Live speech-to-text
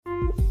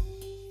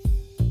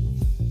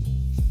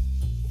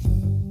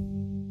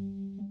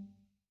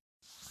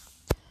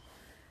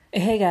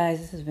Hey guys,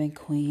 this is Vin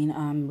Queen.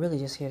 I'm really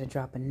just here to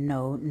drop a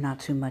note, not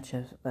too much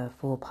of a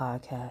full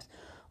podcast.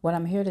 What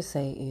I'm here to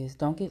say is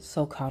don't get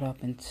so caught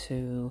up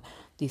into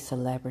the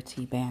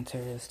celebrity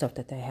banter, stuff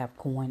that they have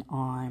going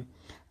on.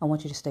 I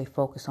want you to stay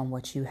focused on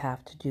what you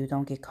have to do.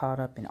 Don't get caught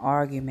up in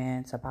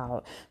arguments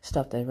about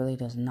stuff that really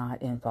does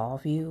not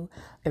involve you.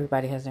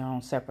 Everybody has their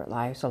own separate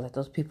life, so let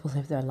those people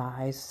live their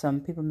lives.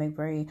 Some people make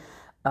very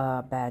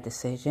bad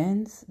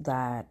decisions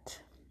that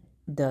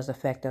does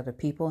affect other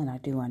people, and I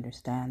do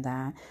understand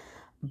that.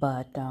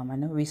 But I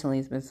know recently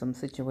there's been some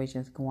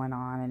situations going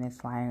on, and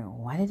it's like,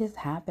 why did this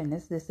happen?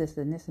 This,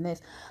 and this, and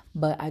this.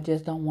 But I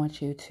just don't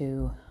want you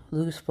to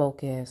lose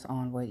focus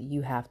on what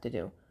you have to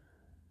do.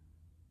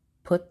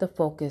 Put the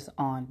focus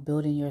on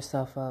building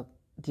yourself up,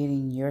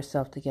 getting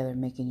yourself together,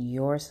 making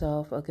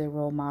yourself a good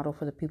role model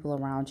for the people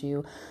around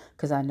you.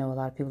 Because I know a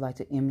lot of people like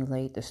to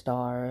emulate the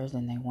stars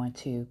and they want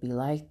to be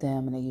like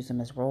them and they use them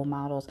as role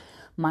models.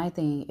 My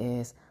thing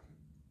is,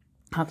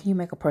 how can you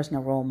make a person a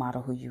role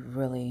model who you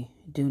really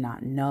do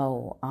not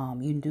know?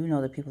 You do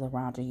know the people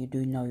around you. You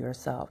do know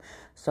yourself.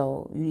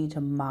 So you need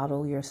to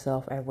model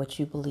yourself at what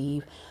you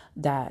believe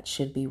that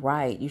should be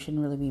right. You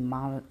shouldn't really be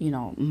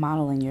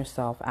modeling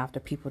yourself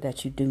after people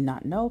that you do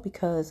not know,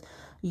 because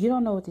you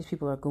don't know what these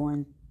people are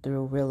going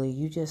through really.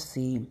 You just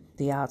see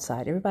the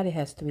outside. Everybody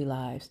has three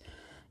lives.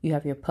 You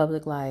have your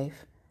public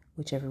life,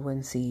 which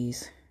everyone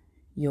sees,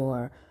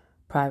 your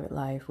private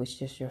life, which is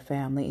just your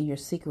family, and your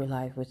secret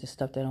life, which is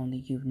stuff that only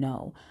you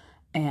know.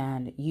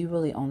 And you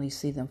really only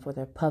see them for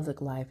their public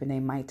life, and they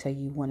might tell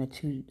you one or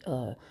two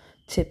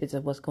tidbits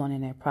of what's going on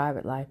in their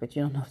private life, but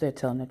you don't know if they're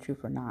telling the truth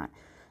or not.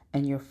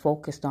 And you're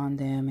focused on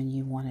them, and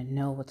you want to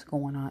know what's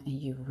going on,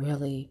 and you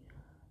really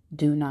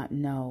do not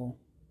know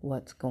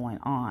what's going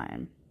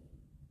on.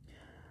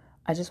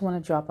 I just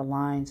want to drop a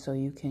line so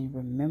you can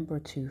remember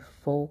to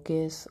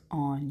focus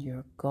on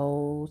your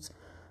goals,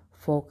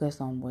 focus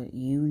on what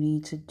you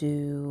need to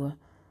do,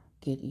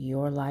 get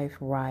your life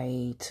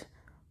right,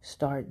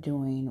 start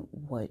doing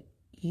what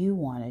you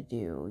want to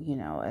do,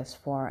 as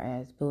far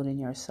as building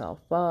yourself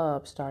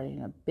up,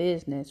 starting a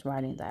business,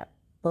 writing that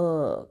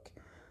book,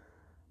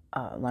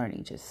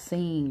 learning to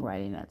sing,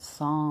 writing that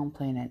song,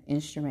 playing an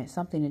instrument,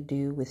 something to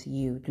do with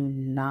you. Do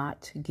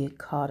not get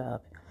caught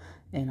up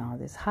in all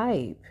this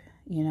hype.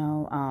 I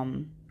know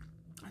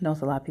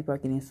a lot of people are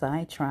getting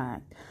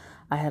sidetracked.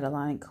 I had a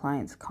lot of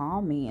clients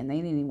call me and they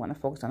didn't even want to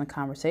focus on the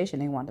conversation.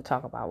 They wanted to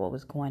talk about what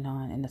was going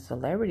on in the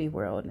celebrity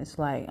world. And it's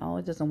like, oh,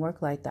 it doesn't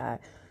work like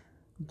that.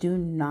 Do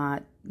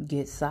not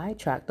get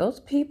sidetracked. Those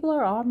people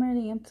are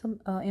already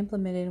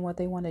implementing what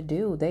they want to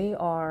do. They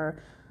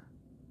are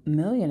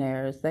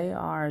millionaires. They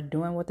are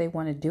doing what they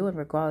want to do. And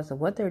regardless of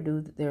what they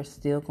do, they're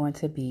still going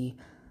to be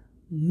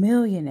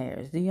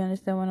millionaires. Do you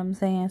understand what I'm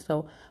saying?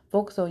 So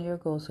focus on your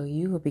goals so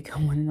you will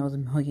become one of those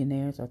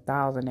millionaires or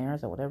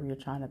thousandaires or whatever you're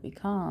trying to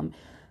become,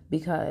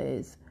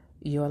 because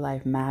your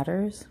life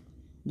matters.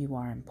 You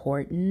are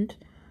important.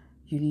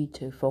 You need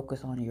to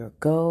focus on your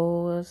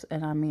goals.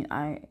 And I mean,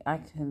 I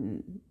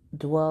can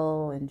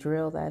dwell and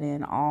drill that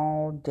in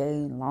all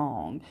day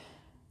long.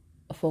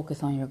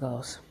 Focus on your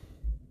goals.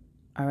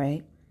 All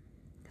right?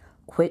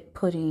 Quit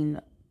putting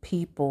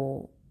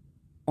people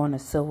on a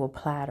silver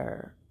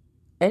platter.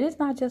 And it's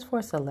not just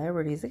for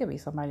celebrities. It could be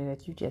somebody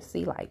that you just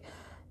see, like,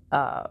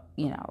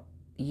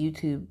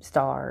 YouTube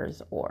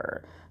stars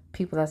or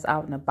people that's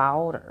out and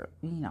about, or,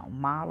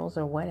 models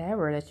or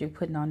whatever that you're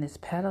putting on this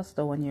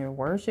pedestal and you're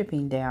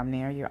worshiping down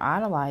there. You're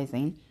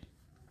idolizing,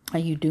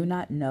 and you do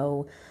not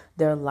know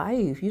their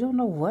life. You don't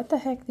know what the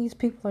heck these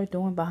people are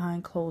doing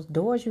behind closed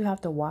doors. You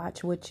have to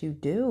watch what you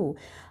do.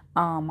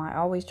 I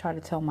always try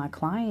to tell my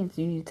clients,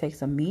 you need to take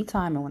some me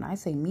time. And when I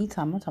say me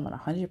time, I'm talking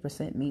about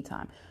 100% me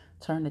time.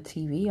 Turn the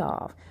TV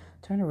off.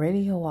 Turn the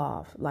radio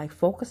off. Like,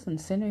 focus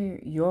and center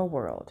your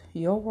world.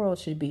 Your world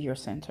should be your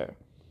center.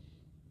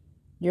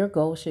 Your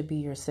goal should be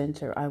your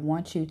center. I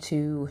want you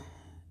to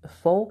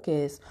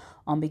focus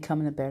on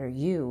becoming a better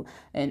you.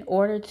 In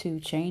order to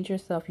change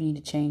yourself, you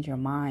need to change your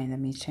mind. That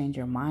means change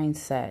your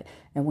mindset.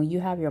 And when you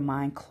have your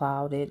mind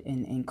clouded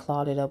and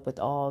clouded up with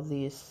all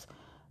this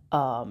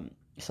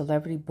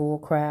celebrity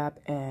bullcrap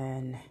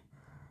and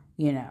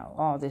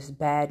all this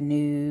bad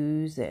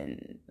news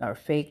and or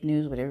fake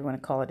news, whatever you want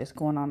to call it, that's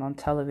going on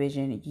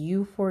television,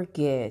 you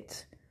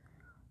forget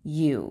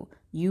you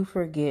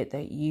forget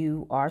that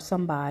you are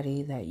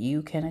somebody, that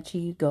you can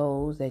achieve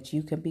goals, that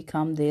you can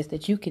become this,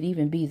 that you can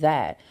even be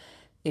that,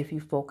 if you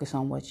focus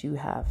on what you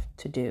have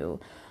to do.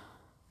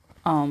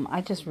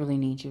 I just really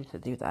need you to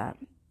do that,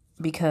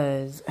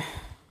 because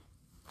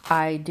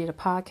I did a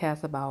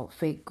podcast about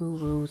fake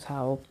gurus,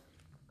 how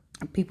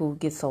people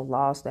get so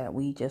lost that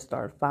we just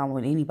start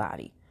following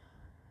anybody.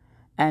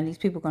 And these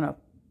people are going to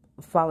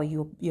follow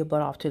your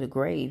butt off to the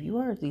grave. You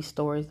heard these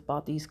stories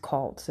about these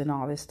cults and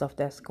all this stuff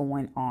that's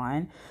going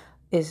on.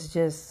 It's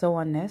just so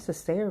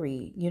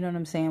unnecessary. You know what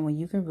I'm saying? When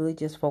you can really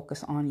just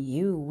focus on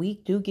you. We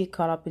do get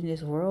caught up in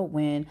this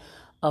whirlwind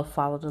of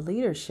follow the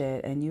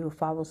leadership, and you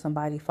follow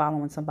somebody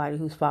following somebody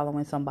who's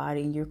following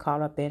somebody, and you're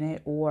caught up in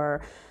it.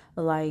 Or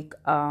Like,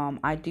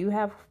 I do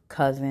have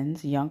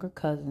cousins, younger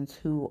cousins,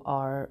 who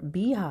are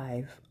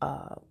beehive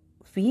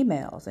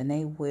females, and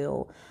they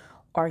will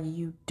argue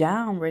you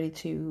down, ready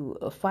to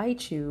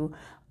fight you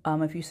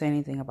if you say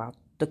anything about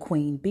the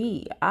queen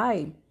bee.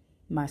 I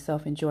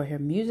myself enjoy her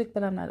music,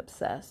 but I'm not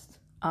obsessed.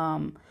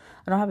 I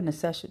don't have an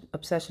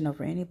obsession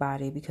over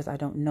anybody because I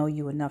don't know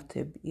you enough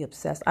to be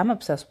obsessed. I'm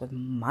obsessed with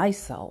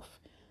myself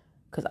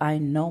because I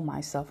know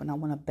myself and I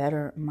want to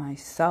better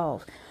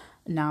myself.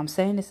 Now, I'm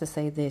saying this to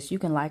say this: you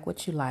can like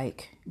what you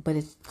like, but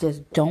it's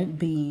just don't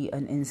be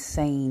an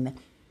insane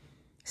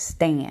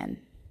stan,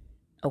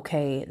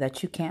 okay?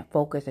 That you can't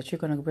focus, that you're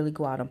going to really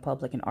go out in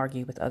public and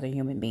argue with other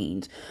human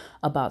beings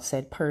about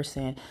said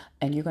person,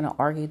 and you're going to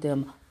argue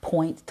them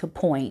point to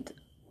point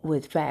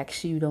with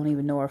facts you don't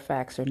even know are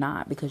facts or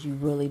not because you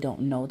really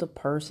don't know the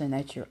person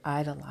that you're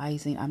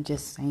idolizing. I'm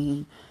just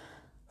saying,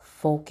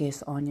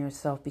 focus on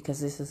yourself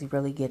because this is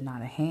really getting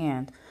out of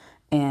hand.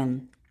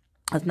 And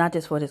it's not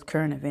just for this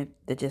current event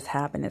that just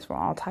happened. It's for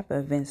all type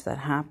of events that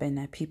happen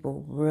that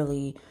people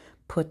really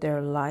put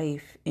their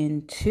life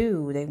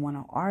into. They want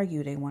to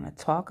argue. They want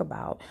to talk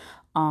about.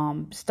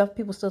 Stuff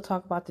people still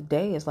talk about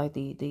today is like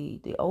the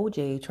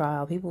OJ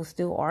trial. People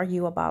still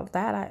argue about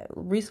that. I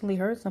recently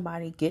heard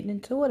somebody getting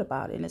into it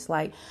about it. And it's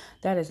like,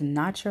 that is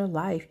not your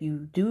life.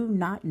 You do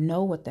not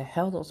know what the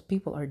hell those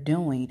people are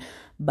doing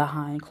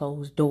behind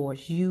closed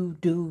doors. You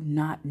do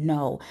not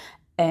know.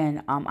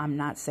 And I'm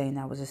not saying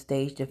that was a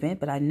staged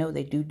event, but I know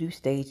they do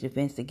staged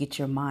events to get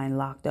your mind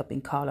locked up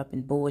and caught up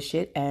in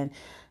bullshit. And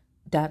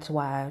that's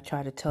why I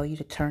try to tell you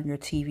to turn your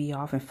TV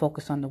off and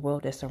focus on the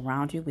world that's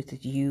around you, which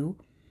is you,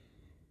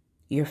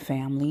 your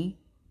family,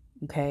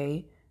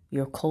 okay,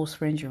 your close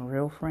friends, your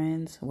real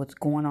friends, what's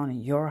going on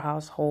in your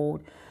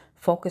household.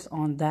 Focus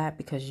on that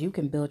because you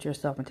can build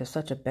yourself into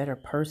such a better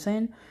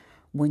person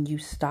when you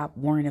stop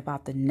worrying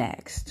about the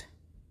next.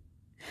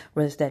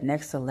 Whether it's that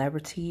next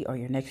celebrity or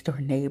your next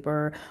door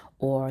neighbor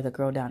or the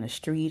girl down the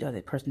street or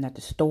the person at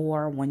the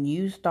store. When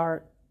you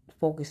start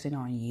focusing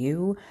on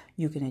you,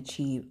 you can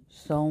achieve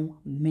so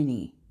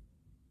many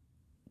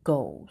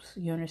goals.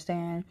 You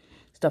understand?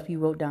 Stuff you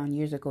wrote down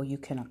years ago, you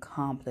can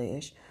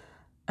accomplish.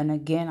 And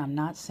again, I'm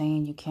not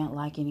saying you can't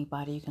like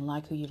anybody. You can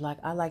like who you like.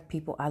 I like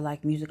people. I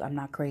like music. I'm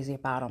not crazy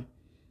about them.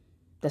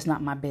 That's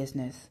not my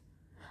business.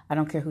 I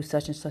don't care who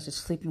such and such is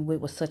sleeping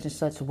with such and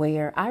such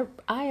where. I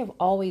have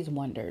always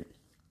wondered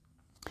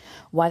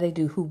why they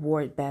do who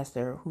wore it best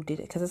or who did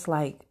it. Because it's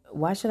like,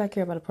 why should I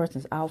care about a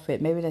person's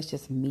outfit? Maybe that's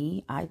just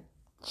me. I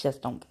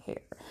just don't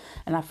care.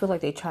 And I feel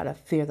like they try to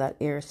fear that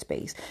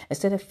airspace.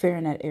 Instead of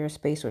fearing that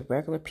airspace with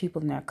regular people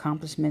and their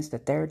accomplishments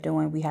that they're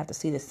doing, we have to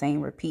see the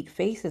same repeat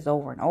faces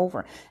over and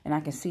over. And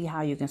I can see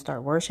how you can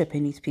start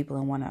worshiping these people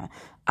and want to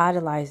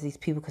idolize these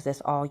people because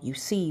that's all you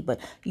see. But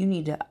you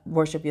need to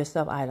worship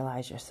yourself,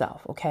 idolize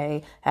yourself,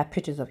 okay? Have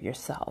pictures of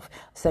yourself.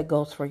 Set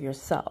goals for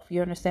yourself.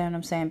 You understand what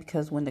I'm saying?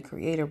 Because when the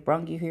Creator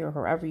brung you here,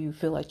 however you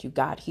feel like you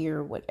got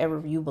here,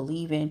 whatever you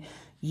believe in,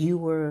 you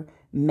were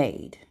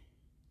made.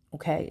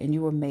 Okay, and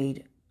you were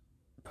made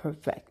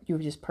perfect. You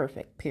were just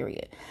perfect,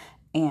 period.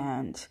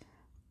 And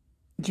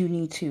you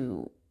need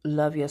to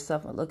love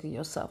yourself and look at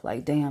yourself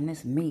like, damn, this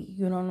is me.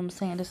 You know what I'm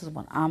saying? This is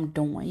what I'm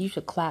doing. You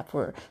should clap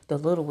for the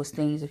littlest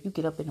things. If you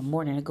get up in the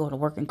morning and go to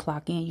work and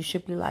clock in, you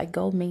should be like,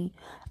 go me.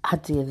 I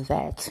did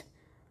that.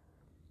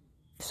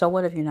 So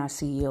what if you're not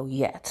CEO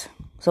yet?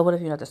 So what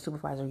if you're not the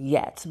supervisor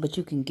yet? But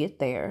you can get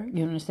there.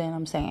 You understand what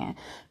I'm saying?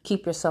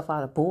 Keep yourself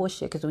out of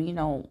bullshit. Because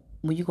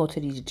when you go to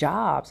these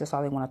jobs, that's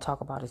all they want to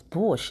talk about is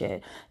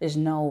bullshit. There's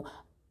no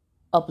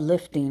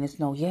uplifting. There's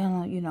no,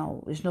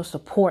 there's no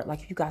support.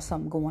 Like if you got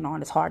something going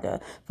on, it's hard to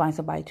find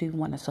somebody to even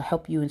want to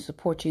help you and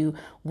support you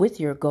with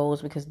your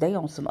goals because they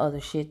own some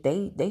other shit.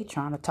 They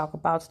trying to talk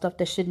about stuff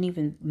that shouldn't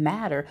even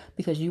matter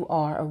because you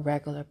are a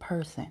regular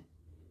person.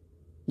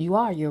 You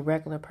are your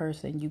regular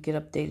person. You get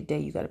up day to day.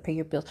 You got to pay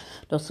your bills.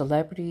 Those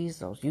celebrities,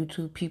 those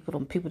YouTube people,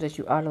 them people that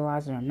you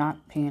idolize are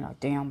not paying a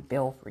damn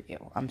bill for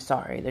you. I'm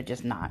sorry. They're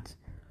just not.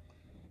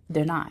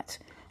 They're not.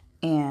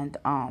 And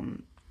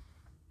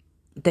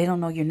they don't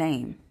know your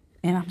name.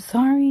 And I'm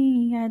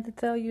sorry I had to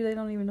tell you, they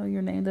don't even know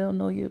your name. They don't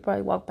know you. They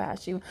probably walk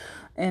past you.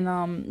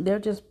 And they're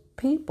just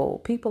people.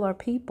 People are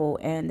people.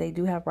 And they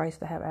do have rights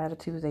to have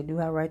attitudes. They do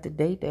have a right to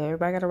date.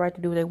 Everybody got a right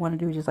to do what they want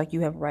to do, just like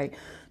you have a right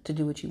to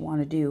do what you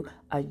want to do.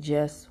 I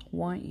just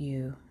want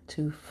you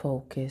to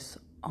focus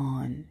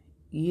on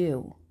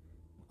you.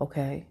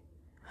 Okay?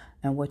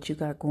 And what you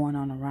got going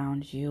on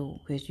around you.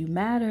 Because you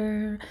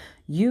matter.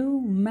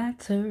 You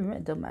matter.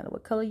 It don't matter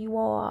what color you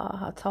are,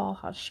 how tall,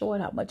 how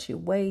short, how much you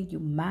weigh. You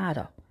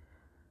matter.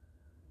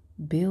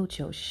 Build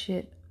your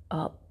shit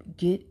up.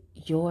 Get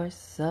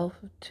yourself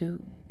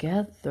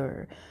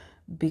together.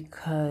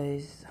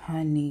 Because,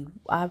 honey,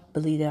 I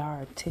believe that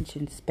our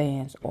attention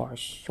spans are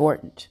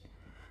shortened.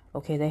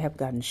 Okay, they have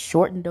gotten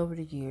shortened over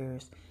the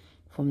years.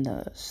 From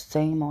the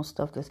same old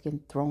stuff that's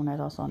getting thrown at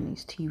us on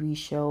these TV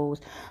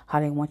shows, how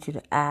they want you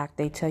to act.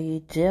 They tell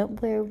you,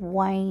 don't wear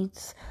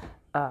whites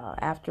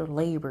after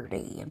Labor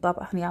Day. And blah,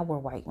 blah. Honey, I wear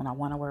white when I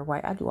want to wear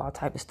white. I do all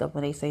type of stuff.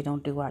 When they say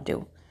don't do, I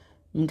do.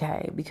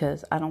 Okay,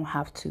 because I don't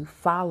have to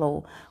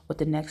follow what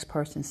the next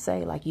person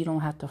say. Like, you don't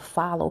have to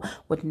follow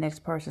what the next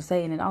person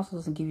say, and it also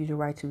doesn't give you the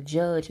right to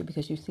judge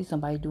because you see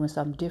somebody doing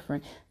something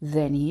different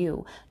than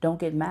you. Don't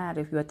get mad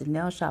if you're at the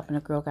nail shop and a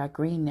girl got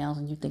green nails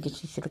and you thinking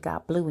she should have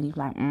got blue, and you're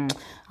like, I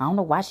don't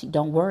know why she.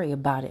 Don't worry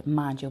about it.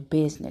 Mind your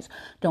business.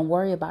 Don't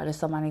worry about it.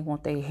 Somebody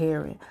want their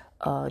hair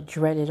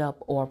dreaded up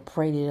or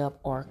braided up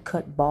or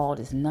cut bald.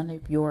 It's none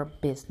of your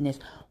business.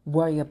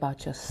 Worry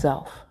about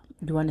yourself.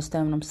 Do you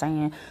understand what I'm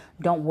saying?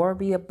 Don't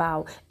worry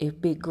about if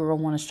big girl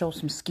want to show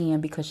some skin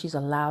because she's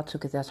allowed to,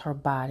 because that's her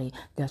body,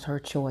 that's her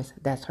choice,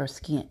 that's her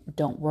skin.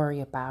 Don't worry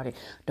about it.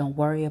 Don't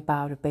worry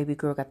about if baby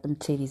girl got them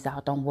titties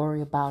out. Don't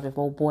worry about if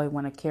old boy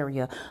want to carry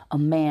a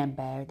man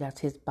bag.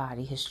 That's his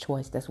body, his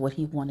choice. That's what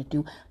he want to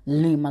do.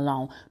 Leave him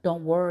alone.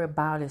 Don't worry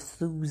about if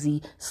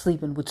Susie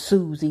sleeping with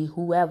Susie,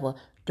 whoever.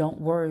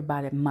 Don't worry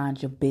about it.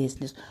 Mind your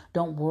business.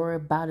 Don't worry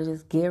about it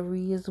as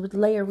Gary is with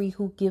Larry.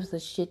 Who gives a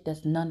shit?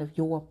 That's none of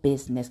your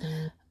business.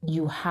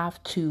 You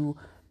have to,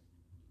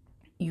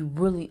 you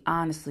really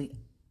honestly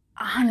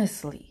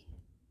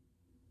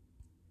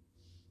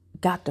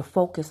got to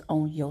focus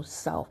on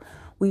yourself.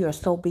 We are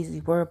so busy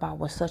worried about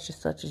what such and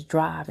such is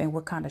driving,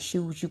 what kind of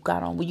shoes you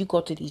got on. When you go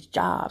to these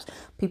jobs,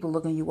 people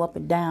looking you up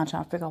and down,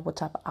 trying to figure out what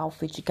type of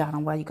outfit you got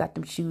on, why you got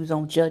them shoes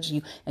on, judging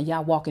you, and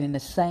y'all walking in the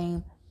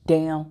same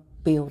damn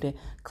building,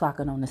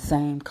 clocking on the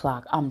same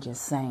clock. I'm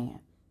just saying.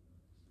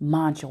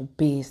 Mind your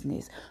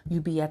business.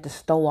 You be at the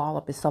store all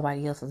up in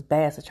somebody else's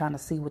basket trying to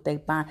see what they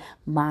buy.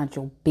 Mind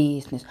your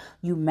business.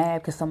 You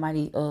mad because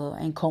somebody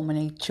ain't combing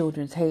their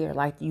children's hair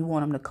like you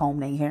want them to comb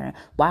their hair.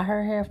 Why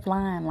her hair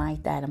flying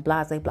like that and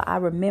blah, blah, blah. I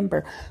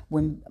remember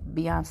when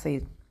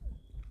Beyonce's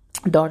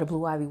daughter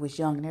Blue Ivy was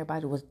young and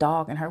everybody was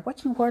dogging her.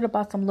 What you worried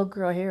about some little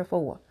girl hair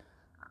for?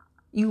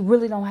 You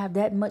really don't have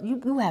that much.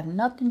 You have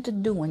nothing to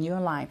do in your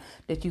life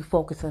that you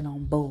focusing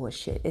on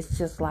bullshit. It's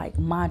just like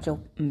mind your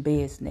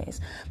business.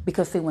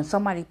 Because see, when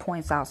somebody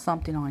points out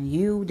something on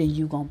you, then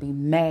you gonna be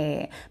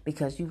mad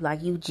because you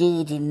like you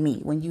judging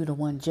me when you the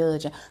one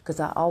judging. Because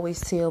I always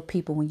tell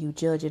people when you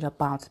judge it'll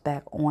bounce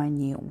back on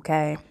you.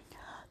 Okay.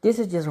 This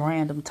is just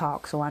random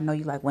talk, so I know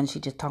you like when she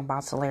just talking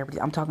about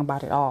celebrity. I'm talking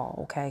about it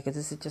all, okay? Because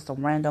this is just a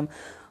random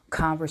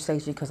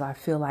conversation because I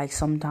feel like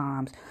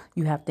sometimes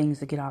you have things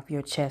to get off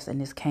your chest, and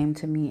this came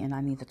to me and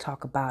I need to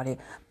talk about it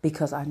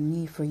because I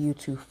need for you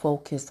to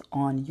focus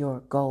on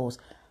your goals.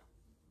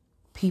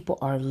 People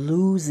are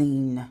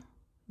losing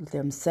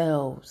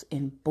themselves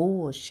in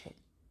bullshit,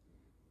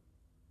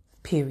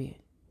 period.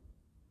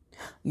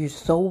 You're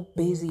so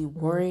busy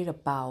worried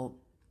about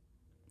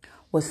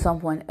what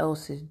someone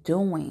else is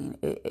doing.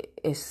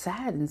 It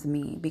saddens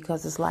me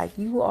because it's like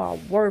you are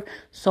worth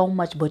so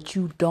much, but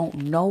you don't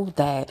know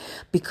that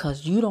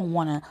because you don't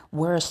want to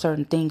wear a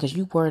certain thing because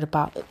you worried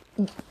about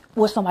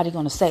what somebody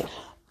going to say.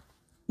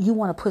 You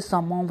want to put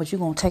something on, but you're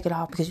going to take it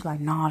off because you're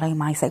like, nah, they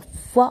might say,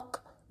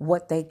 fuck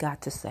what they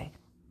got to say.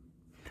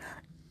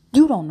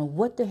 You don't know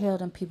what the hell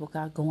them people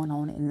got going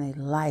on in their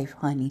life,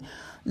 honey.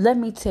 Let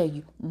me tell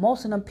you,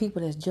 most of them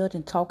people that's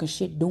judging, talking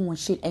shit, doing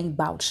shit ain't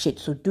about shit.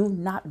 So do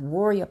not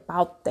worry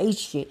about they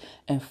shit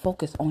and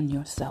focus on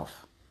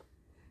yourself.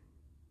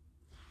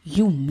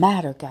 You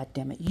matter,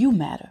 goddammit. You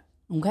matter,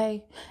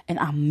 okay? And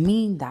I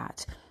mean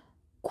that.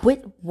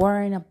 Quit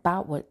worrying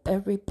about what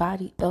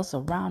everybody else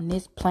around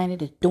this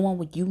planet is doing.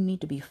 What you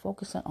need to be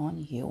focusing on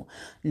you.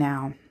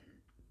 Now,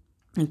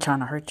 I'm trying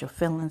to hurt your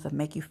feelings or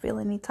make you feel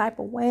any type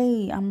of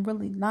way. I'm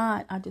really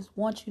not. I just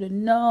want you to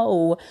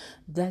know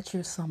that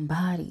you're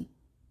somebody.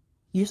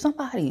 You're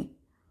somebody.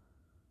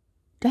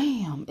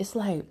 Damn, it's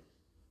like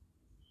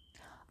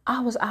I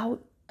was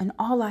out and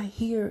all I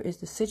hear is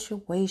the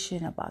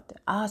situation about the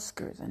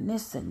Oscars and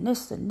this and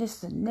this and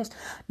this and this.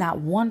 Not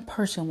one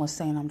person was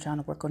saying, I'm trying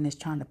to work on this,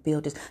 trying to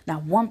build this.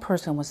 Not one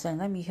person was saying,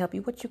 let me help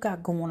you. What you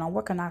got going on?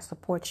 Where can I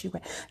support you?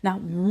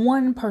 Not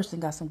one person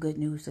got some good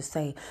news to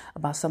say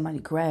about somebody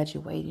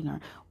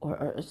graduating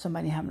or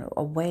somebody having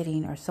a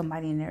wedding or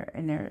somebody in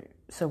their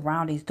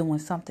surroundings doing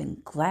something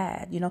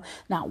glad.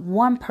 Not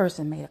one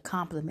person made a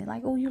compliment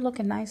like, oh, you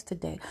looking nice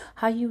today.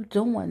 How you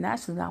doing?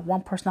 That's not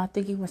one person I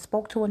think even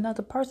spoke to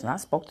another person. I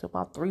spoke to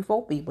about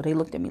 3-4 people. They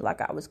looked at me like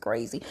I was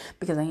crazy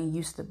because I ain't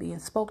used to being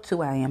spoke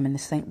to. I am in the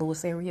St.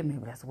 Louis area.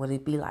 Maybe that's what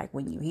it'd be like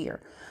when you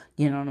hear.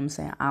 You know what I'm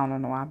saying? I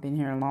don't know. I've been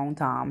here a long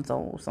time.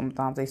 So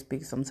sometimes they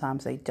speak,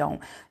 sometimes they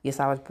don't. Yes,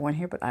 I was born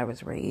here, but I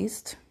was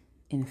raised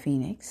in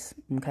Phoenix.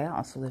 Okay. I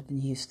also lived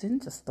in Houston,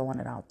 just throwing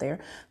it out there.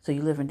 So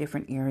you live in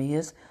different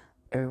areas.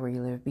 Everywhere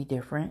you live be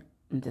different.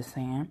 I'm just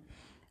saying.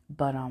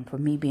 But for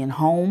me being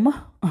home,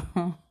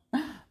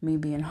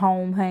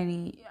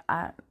 honey,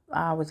 I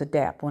always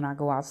adapt when I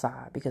go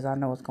outside because I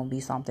know it's gonna be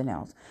something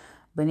else.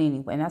 But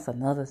anyway, and that's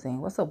another thing.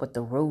 What's up with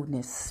the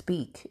rudeness?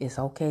 Speak. It's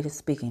okay to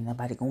speak. Ain't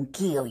nobody gonna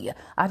kill you.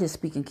 I just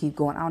speak and keep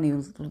going. I don't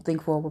even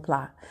think for a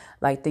reply.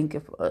 Like think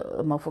if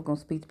a motherfucker gonna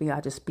speak to me,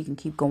 I just speak and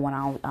keep going.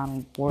 I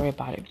don't worry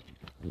about it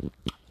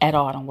at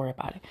all. I don't worry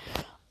about it.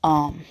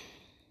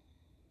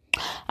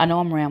 I know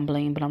I'm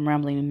rambling, but I'm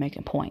rambling and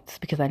making points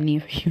because I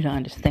need for you to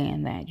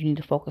understand that. You need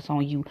to focus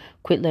on you.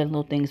 Quit letting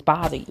little things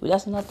bother you.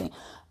 That's another thing.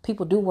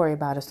 People do worry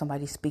about if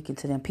somebody's speaking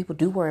to them. People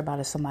do worry about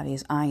if somebody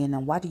is eyeing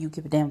them. Why do you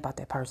give a damn about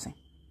that person?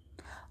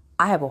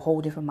 I have a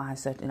whole different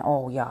mindset than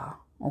all y'all,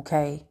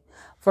 okay?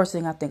 First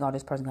thing I think, oh,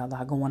 this person got a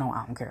lot going on.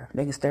 I don't care.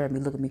 They can stare at me,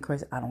 look at me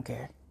crazy. I don't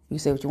care. You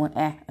say what you want.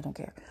 I don't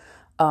care.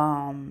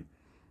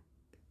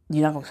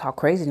 You're not going to talk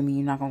crazy to me.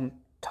 You're not going to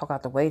talk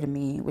out the way to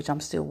me, which I'm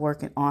still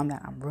working on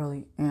that. I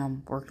really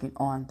am working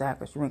on that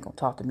because you ain't going to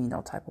talk to me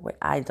no type of way.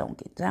 I don't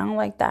get down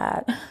like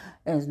that.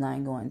 It's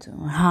not going to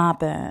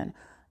happen.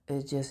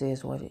 It just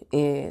is what it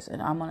is.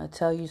 And I'm going to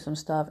tell you some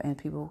stuff, and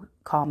people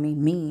call me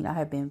mean. I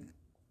have been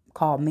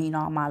called mean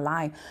all my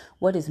life.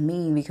 What is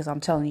mean? Because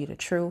I'm telling you the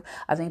truth.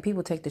 I think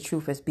people take the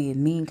truth as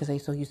being mean because they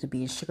so used to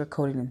being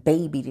sugar-coated and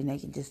babied, and they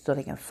can just so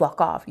they can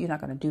fuck off. You're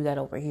not going to do that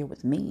over here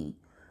with me.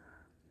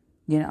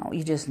 You know,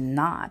 you're just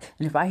not.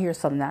 And if I hear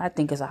something that I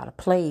think is out of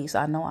place,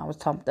 I know I was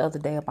talking the other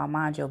day about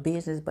mind your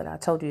business, but I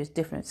told you it's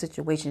different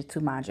situations to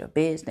mind your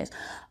business.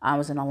 I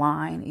was in a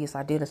line. Yes,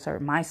 I did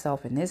assert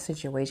myself in this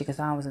situation because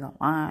I was in a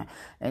line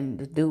and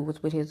the dude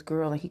was with his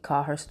girl and he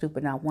called her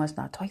stupid not once,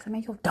 not twice. I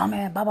mean, you dumb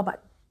ass, blah, blah, blah.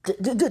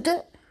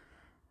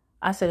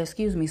 I said,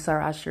 excuse me, sir,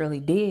 I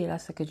surely did. I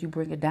said, could you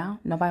bring it down?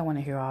 Nobody want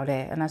to hear all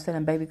that. And I said,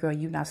 and baby girl,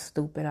 you not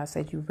stupid. I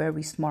said, you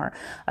very smart.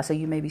 I said,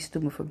 you may be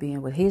stupid for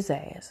being with his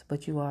ass,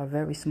 but you are a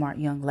very smart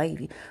young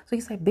lady. So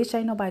he said, bitch,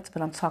 ain't nobody,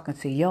 but I'm talking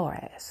to your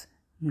ass.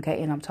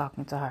 Okay, and I'm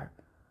talking to her.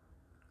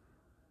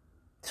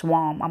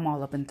 Swam, I'm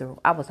all up and through.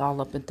 I was all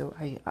up and through.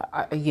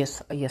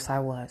 Yes, I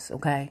was,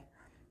 okay?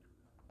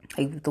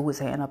 He threw his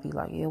hand up. He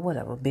like, yeah,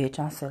 whatever, bitch.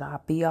 I said,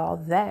 I'll be all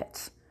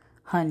that,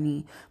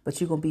 honey, but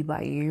you're going to be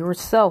by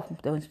yourself.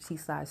 Then she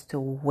decides to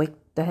wake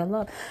the hell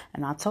up.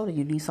 And I told her,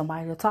 you need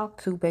somebody to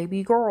talk to,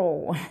 baby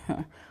girl.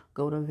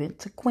 Go to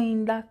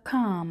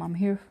venttoqueen.com. I'm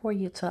here for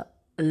you to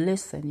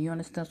listen. You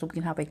understand? So we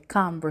can have a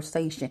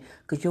conversation.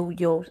 Because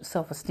your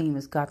self-esteem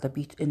has got to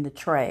be in the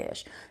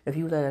trash. If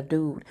you let a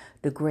dude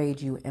degrade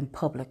you in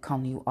public,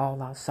 calling you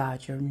all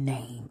outside your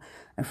name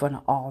in front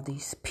of all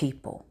these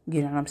people.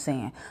 You know what I'm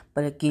saying?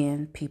 But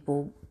again,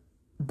 people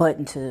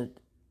button to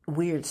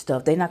weird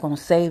stuff. They're not going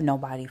to save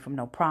nobody from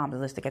no problems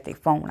unless they get their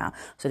phone out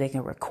so they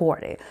can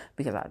record it.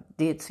 Because I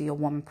did see a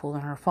woman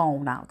pulling her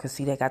phone out because,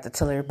 see, they got to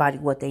tell everybody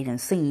what they done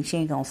seen. She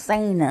ain't going to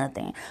say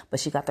nothing,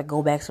 but she got to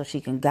go back so she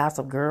can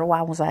gossip. Girl,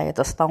 why was I at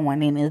the store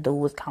and then this dude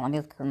was calling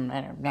this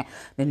girl?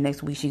 Then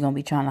next week she going to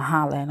be trying to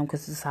holler at him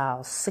because this is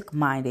how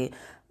sick-minded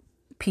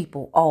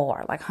people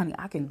are. Like, honey,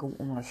 I can go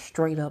on a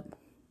straight-up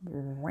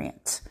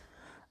rant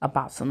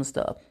about some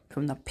stuff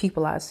from the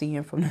people I see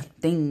and from the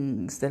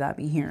things that I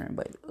be hearing.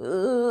 But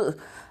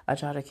I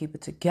try to keep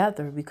it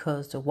together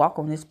because to walk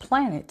on this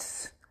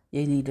planet,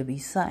 you need to be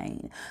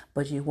sane.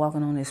 But you're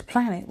walking on this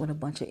planet with a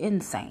bunch of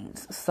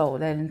insanes. So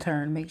that in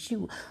turn makes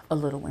you a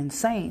little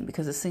insane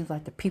because it seems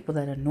like the people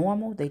that are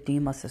normal, they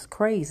deem us as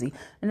crazy.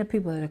 And the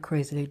people that are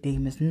crazy, they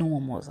deem as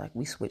normal. It's like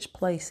we switch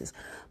places.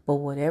 But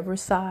whatever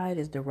side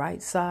is the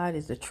right side,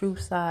 is the truth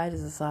side,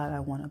 is the side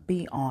I want to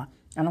be on.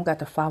 I don't got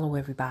to follow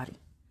everybody.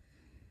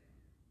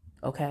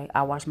 Okay,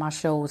 I watch my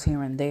shows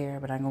here and there,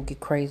 but I ain't gonna get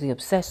crazy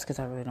obsessed because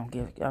I really don't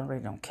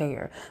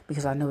care.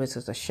 Because I know this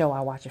is a show. I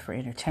watch it for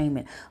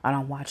entertainment. I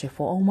don't watch it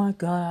for, oh my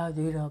God,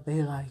 I need to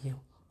be like you.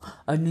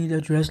 I need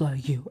to dress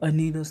like you. I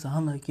need to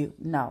sound like you.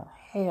 No,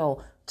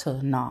 hell to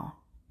the nah.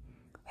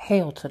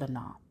 Hell to the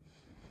nah.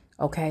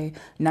 Okay,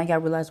 now y'all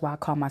realize why I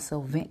call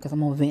myself Vent, because I'm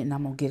gonna vent and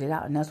I'm gonna get it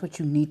out. And that's what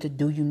you need to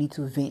do. You need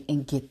to vent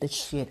and get the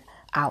shit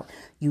out.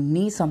 You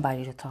need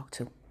somebody to talk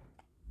to.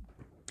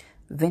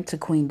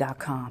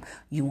 Venttoqueen.com.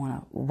 You want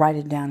to write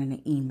it down in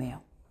an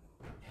email.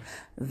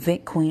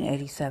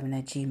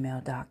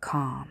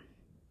 Ventqueen87@gmail.com.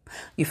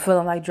 You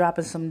feeling like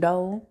dropping some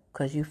dough?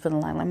 Because you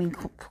feeling like, let me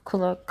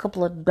put a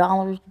couple of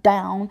dollars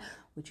down,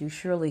 which you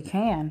surely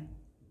can.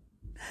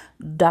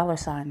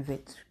 $sign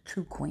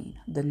Vent2Queen,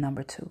 the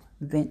number 2.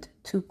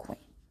 Vent2Queen.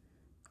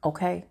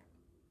 Okay?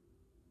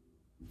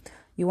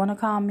 You want to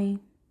call me?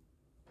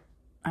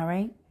 All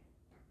right?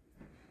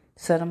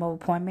 Set them an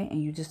appointment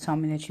and you just tell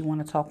me that you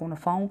want to talk on the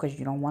phone because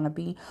you don't want to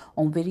be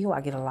on video. I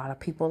get a lot of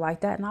people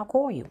like that and I'll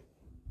call you.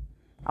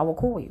 I will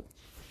call you.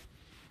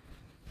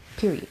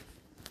 Period.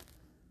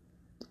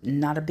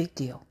 Not a big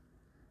deal.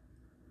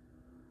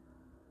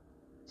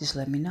 Just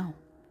let me know.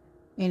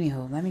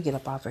 Anywho, let me get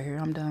up off of here.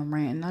 I'm done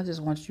ranting. I just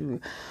want you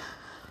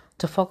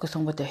to focus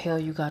on what the hell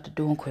you got to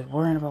do and quit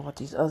worrying about what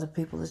these other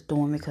people is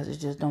doing because it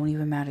just don't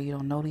even matter. You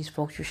don't know these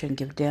folks. You shouldn't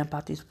give a damn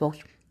about these folks.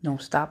 Don't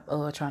stop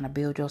trying to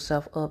build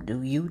yourself up.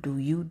 Do you.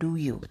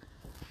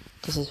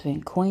 This is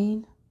Vent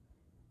Queen.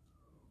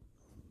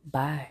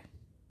 Bye.